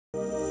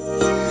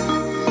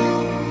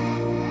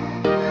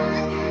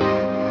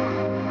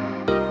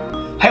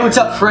Hey, what's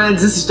up,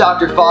 friends? This is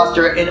Dr.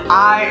 Foster, and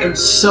I am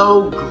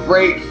so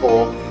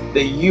grateful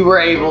that you were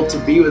able to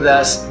be with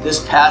us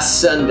this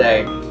past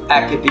Sunday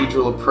at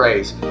Cathedral of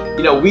Praise.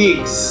 You know, we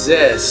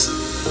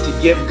exist to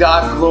give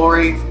God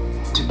glory,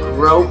 to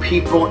grow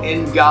people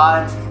in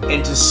God,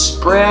 and to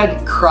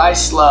spread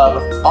Christ's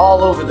love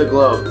all over the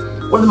globe.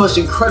 One of the most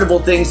incredible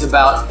things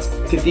about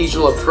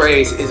Cathedral of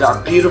Praise is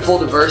our beautiful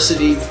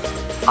diversity,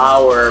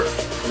 our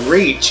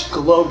reach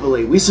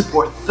globally. We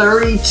support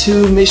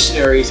 32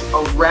 missionaries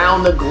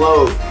around the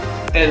globe.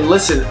 And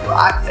listen,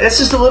 that's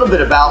just a little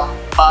bit about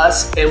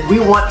us, and we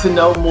want to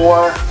know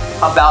more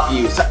about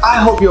you. So I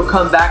hope you'll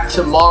come back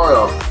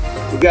tomorrow.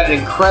 We've got an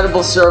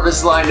incredible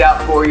service lined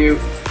out for you.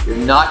 You're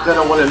not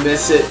going to want to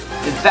miss it.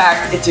 In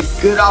fact, it's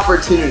a good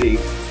opportunity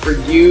for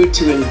you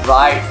to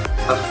invite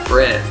a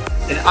friend.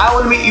 And I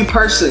want to meet you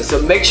personally,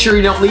 so make sure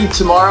you don't leave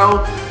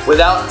tomorrow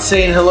without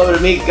saying hello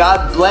to me.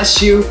 God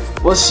bless you.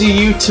 We'll see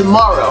you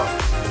tomorrow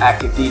at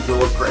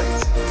Cathedral of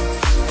Praise.